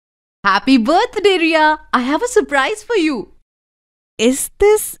Happy birthday, Ria! I have a surprise for you. Is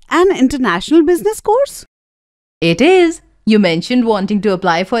this an international business course? It is. You mentioned wanting to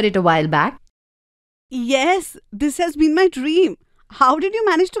apply for it a while back. Yes, this has been my dream. How did you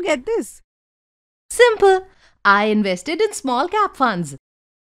manage to get this? Simple. I invested in small cap funds.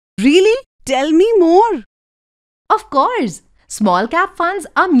 Really? Tell me more. Of course. Small cap funds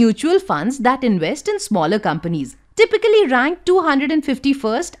are mutual funds that invest in smaller companies, typically ranked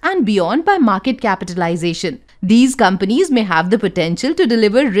 251st and beyond by market capitalization. These companies may have the potential to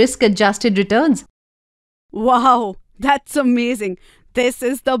deliver risk-adjusted returns. Wow, that's amazing. This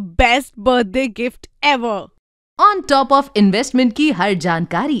is the best birthday gift ever. On top of investment की हर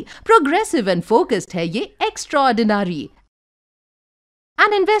जानकारी, progressive and focused है ये ExtraordiNaari,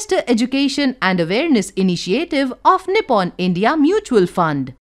 an investor education and awareness initiative of Nippon India Mutual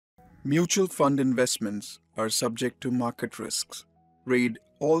Fund. Mutual fund investments are subject to market risks. Read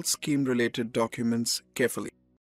all scheme-related documents carefully.